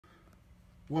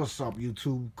What's up,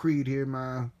 YouTube? Creed here,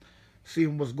 man.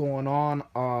 Seeing what's going on.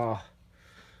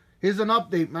 Here's an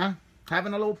update, man.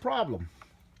 Having a little problem.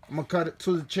 I'm gonna cut it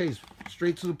to the chase,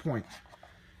 straight to the point.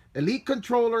 Elite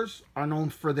controllers are known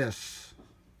for this.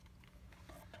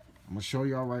 I'm gonna show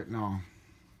y'all right now.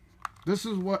 This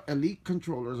is what Elite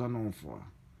controllers are known for.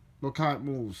 Look how it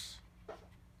moves.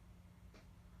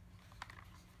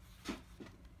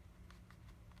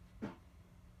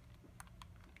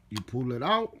 You pull it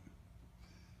out.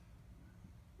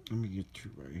 Let me get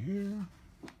you right here.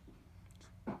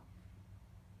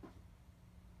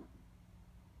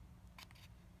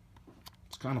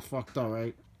 It's kind of fucked up,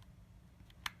 right?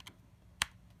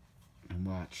 And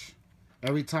watch.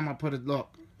 Every time I put it,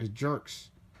 look, it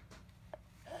jerks.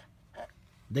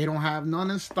 They don't have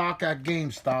none in stock at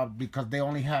GameStop because they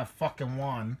only have fucking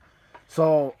one.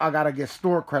 So I gotta get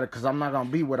store credit because I'm not gonna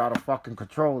be without a fucking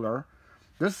controller.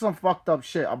 This is some fucked up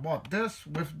shit. I bought this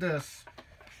with this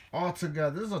all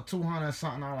together. This is a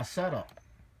 $200-something setup.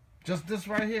 Just this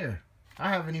right here. I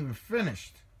haven't even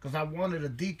finished because I wanted to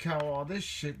decal all this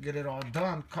shit, get it all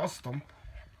done, custom.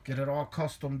 Get it all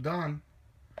custom done.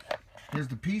 Here's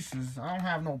the pieces. I don't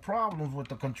have no problems with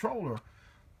the controller.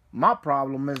 My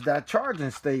problem is that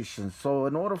charging station. So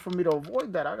in order for me to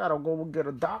avoid that, I gotta go get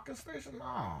a docking station.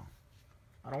 No,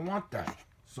 I don't want that.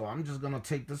 So I'm just gonna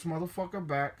take this motherfucker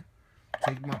back.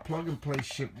 Take my plug and play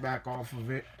shit back off of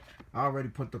it. I already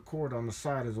put the cord on the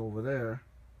side, is over there.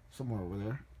 Somewhere over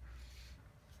there.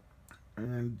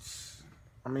 And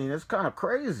I mean, it's kind of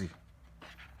crazy.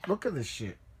 Look at this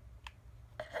shit.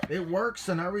 It works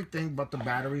and everything, but the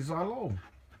batteries are low.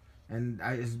 And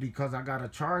it's because I got a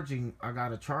charging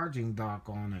dock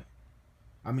on it.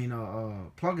 I mean,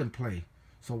 plug and play.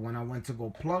 So when I went to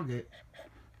go plug it,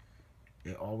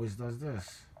 it always does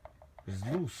this. It's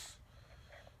loose.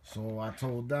 So I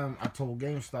told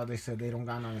GameStop, they said they don't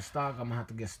got none in stock. I'm gonna have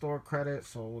to get store credit.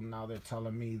 So now they're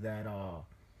telling me that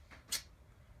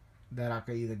that I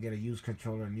could either get a used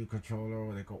controller, a new controller,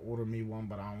 or they could order me one,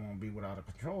 but I don't want to be without a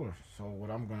controller. So what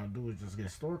I'm gonna do is just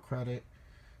get store credit.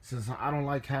 Since I don't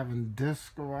like having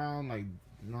disc around, like,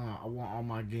 nah, I want all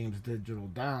my games digital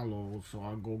download. So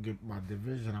I'll go get my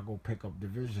Division. I'll go pick up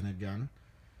Division again.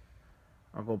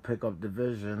 I'll go pick up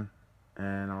Division,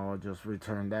 and I'll just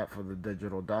return that for the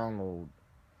digital download.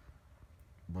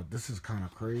 But this is kind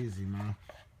of crazy, man.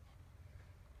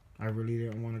 I really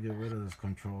didn't want to get rid of this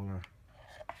controller.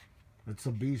 It's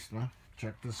a beast, man.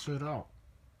 Check this shit out.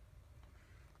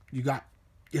 You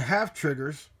have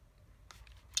triggers,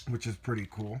 which is pretty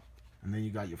cool. And then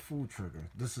you got your food trigger.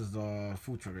 This is the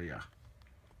food trigger, yeah.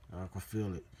 I can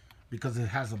feel it. Because it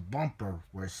has a bumper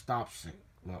where it stops it.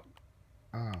 Look.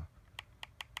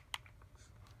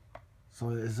 So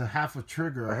it's a half a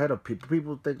trigger ahead of people.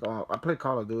 People think, oh, I play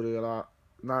Call of Duty a lot.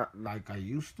 Not like I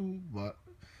used to, but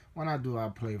when I do, I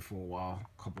play for a while.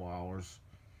 A couple hours.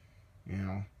 You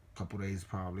know, a couple days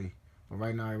probably. But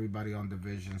right now, everybody on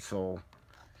Division, so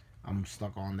I'm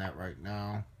stuck on that right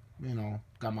now. You know,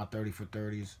 got my 30 for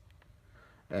 30s.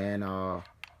 And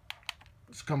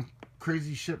it's come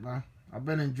crazy shit, man. I've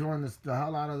been enjoying the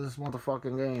hell out of this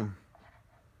motherfucking game.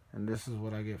 And this is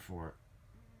what I get for it.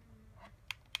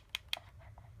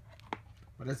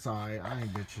 But it's alright. I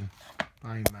ain't bitching.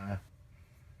 I ain't mad.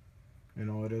 You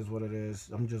know, it is what it is.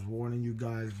 I'm just warning you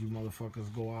guys, you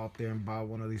motherfuckers go out there and buy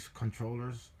one of these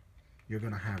controllers. You're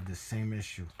going to have the same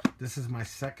issue. This is my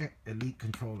second Elite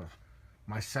controller.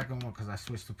 My second one, because I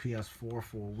switched to ps4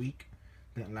 for a week.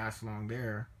 Didn't last long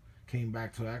there. Came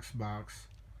back to Xbox.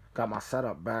 Got my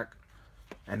setup back.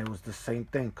 And it was the same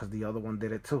thing, because the other one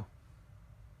did it too.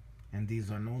 And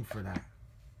these are known for that.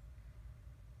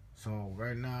 So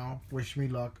right now, wish me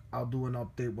luck. I'll do an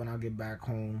update when I get back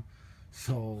home.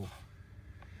 So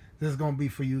this is going to be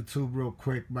for YouTube real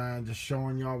quick, man. Just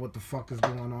showing y'all what the fuck is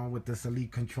going on with this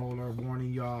Elite controller.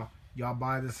 Warning y'all. Y'all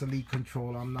buy this Elite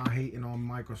controller. I'm not hating on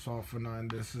Microsoft for nothing.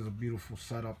 This is a beautiful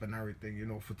setup and everything. You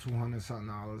know, for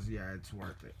 $200-something, yeah, it's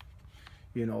worth it.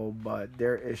 You know, but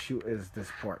their issue is this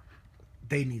part.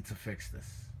 They need to fix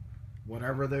this.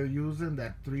 Whatever they're using,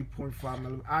 that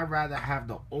 3.5mm. I'd rather have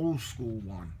the old school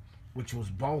one, which was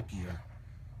bulkier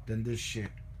than this shit.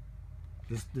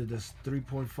 This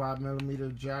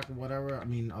 3.5mm jack, whatever. I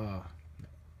mean,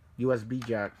 USB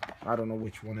jack. I don't know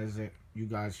which one is it. You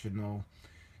guys should know.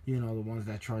 You know, the ones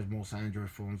that charge most Android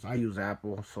phones. I use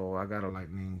Apple, so I got a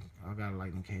lightning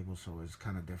cable, so it's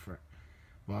kind of different.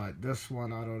 But this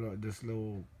one, I don't know, this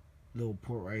little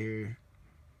port right here,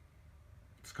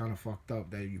 it's kind of fucked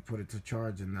up that you put it to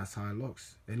charge and that's how it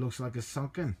looks. It looks like it's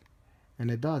sunk in,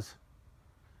 and it does.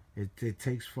 It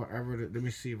takes forever to, let me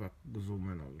see if I zoom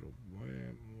in a little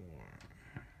bit more.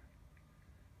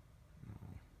 No.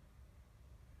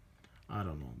 I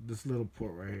don't know. This little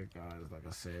port right here, guys, like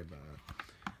I said,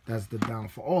 that's the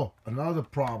downfall. Oh, another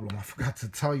problem. I forgot to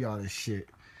tell y'all this shit.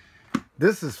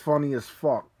 This is funny as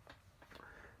fuck.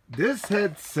 This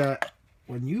headset,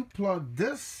 when you plug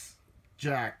this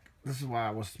jack, this is why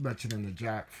I was mentioning the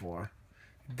jack for.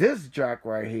 This jack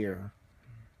right here,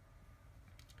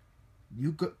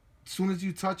 you could, as soon as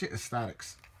you touch it, it's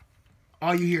statics.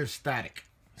 All you hear is static.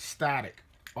 Static.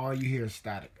 All you hear is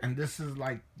static. And this is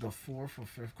like the 4th or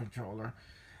 5th controller.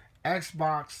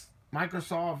 Xbox,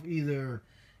 Microsoft, either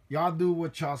y'all do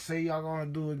what y'all say y'all gonna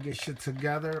do and get shit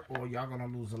together, or y'all gonna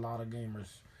lose a lot of gamers.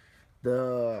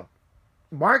 The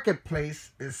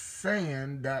marketplace is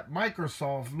saying that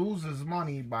Microsoft loses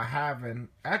money by having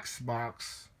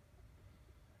Xbox,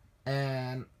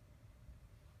 and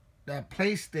that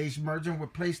PlayStation, merging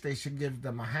with PlayStation, gives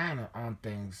them a hand on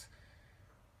things.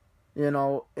 You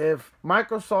know, if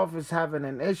Microsoft is having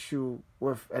an issue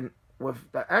with the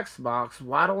Xbox,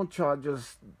 why don't y'all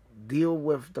just deal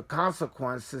with the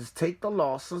consequences? Take the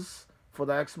losses for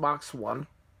the Xbox One.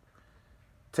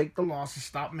 Take the losses,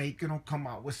 stop making them, come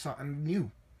out with something new.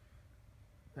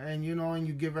 And you know, and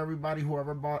you give everybody,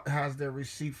 whoever has their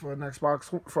receipt for an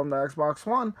Xbox from the Xbox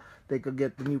One, they could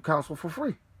get the new console for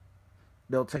free.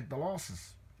 They'll take the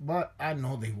losses. But I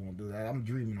know they won't do that. I'm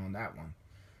dreaming on that one.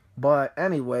 But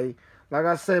anyway, like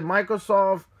I said,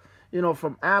 Microsoft, you know,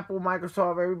 from Apple,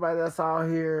 Microsoft, everybody that's out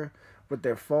here with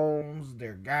their phones,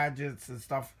 their gadgets and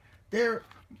stuff,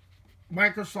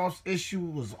 Microsoft's issue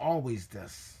was always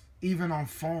this. Even on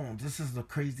phones, this is the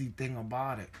crazy thing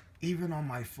about it. Even on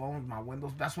my phones, my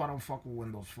Windows, that's why I don't fuck with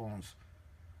Windows phones.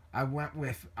 I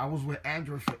was with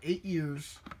Android for 8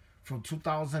 years, from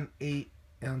 2008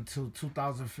 until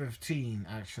 2015,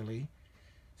 actually.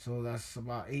 So that's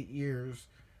about 8 years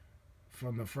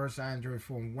from the first Android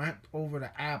phone. Went over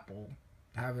to Apple,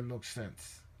 haven't looked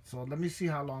since. So let me see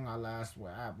how long I last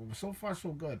with Apple. But so far, so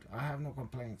good. I have no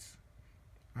complaints.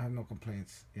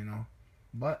 You know.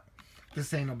 But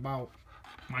this ain't about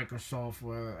Microsoft.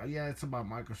 Yeah, it's about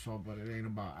Microsoft, but it ain't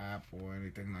about Apple or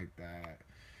anything like that.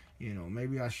 You know,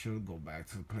 maybe I should go back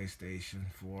to the PlayStation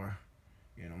 4.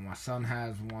 You know, my son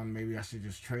has one. Maybe I should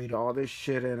just trade all this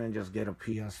shit in and just get a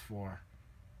PS4.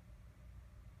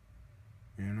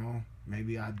 You know,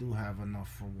 maybe I do have enough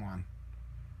for one.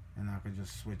 And I could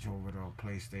just switch over to a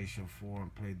PlayStation 4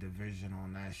 and play Division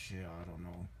on that shit. I don't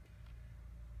know.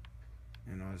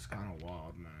 You know, it's kind of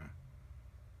wild, man.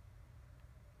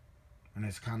 And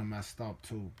it's kind of messed up,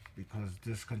 too. Because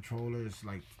this controller is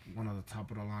like one of the top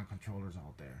of the line controllers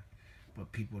out there.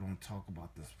 But people don't talk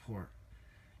about this port.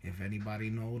 If anybody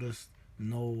noticed,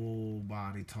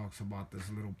 nobody talks about this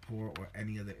little port or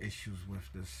any of the issues with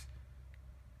this.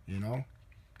 You know?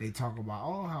 They talk about,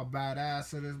 oh, how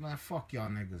badass it is, man. Fuck y'all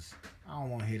niggas. I don't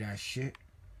want to hear that shit.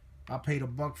 I paid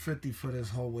 $150 for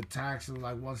this whole with taxes,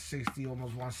 like $160,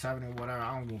 almost $170, whatever.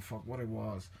 I don't give a fuck what it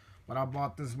was. But I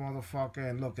bought this motherfucker,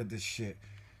 and look at this shit.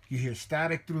 You hear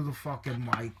static through the fucking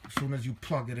mic as soon as you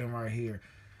plug it in right here.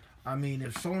 I mean,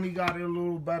 if Sony got it a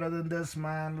little better than this,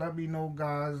 man, let me know,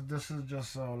 guys. This is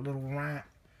just a little rant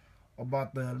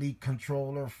about the Elite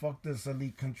controller. Fuck this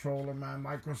Elite controller, man.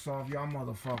 Microsoft, y'all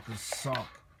motherfuckers suck.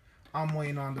 I'm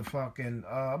waiting on the fucking,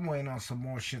 I'm waiting on some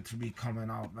more shit to be coming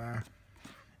out, man.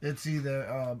 It's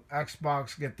either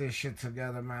Xbox get this shit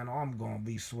together, man, or I'm going to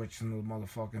be switching to the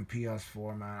motherfucking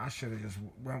PS4, man. I should have just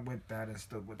went with that and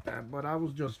stood with that. But I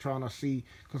was just trying to see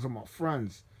because of my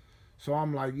friends. So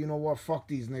I'm like, you know what? Fuck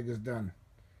these niggas then.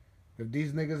 If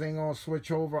these niggas ain't going to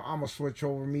switch over, I'm going to switch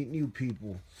over and meet new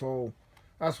people. So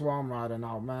that's why I'm riding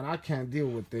out, man. I can't deal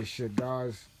with this shit,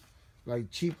 guys.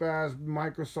 Like cheap-ass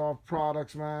Microsoft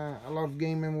products, man. I love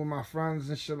gaming with my friends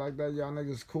and shit like that. Y'all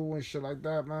niggas cool and shit like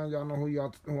that, man. Y'all know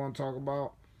who I'm talking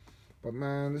about. But,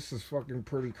 man, this is fucking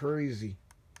pretty crazy.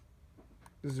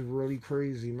 This is really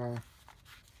crazy, man.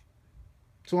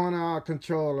 200-hour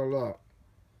controller, look.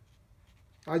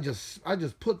 I just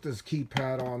put this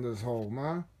keypad on this hole,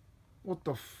 man. What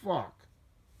the fuck?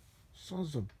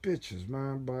 Sons of bitches,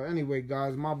 man. But anyway,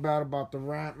 guys, my bad about the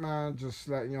rant, man. Just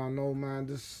letting y'all know, man.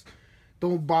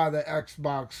 Don't buy the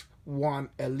Xbox One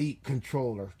Elite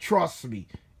controller. Trust me,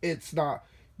 it's not.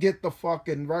 Get the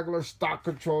fucking regular stock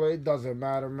controller. It doesn't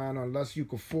matter, man, unless you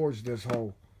can forge this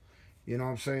hole. You know what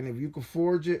I'm saying? If you can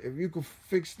forge it, if you can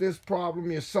fix this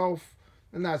problem yourself,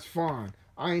 then that's fine.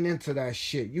 I ain't into that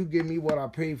shit. You give me what I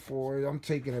paid for it, I'm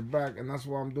taking it back, and that's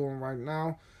what I'm doing right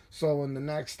now. So in the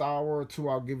next hour or two,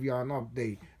 I'll give you an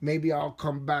update. Maybe I'll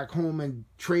come back home and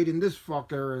trade in this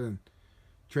fucker and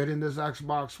trade in this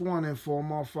Xbox One in for a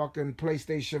motherfucking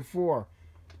PlayStation 4.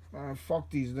 Man, fuck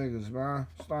these niggas, man. I'm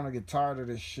starting to get tired of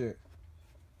this shit.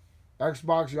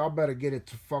 Xbox, y'all better get it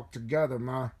to fuck together,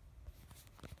 man.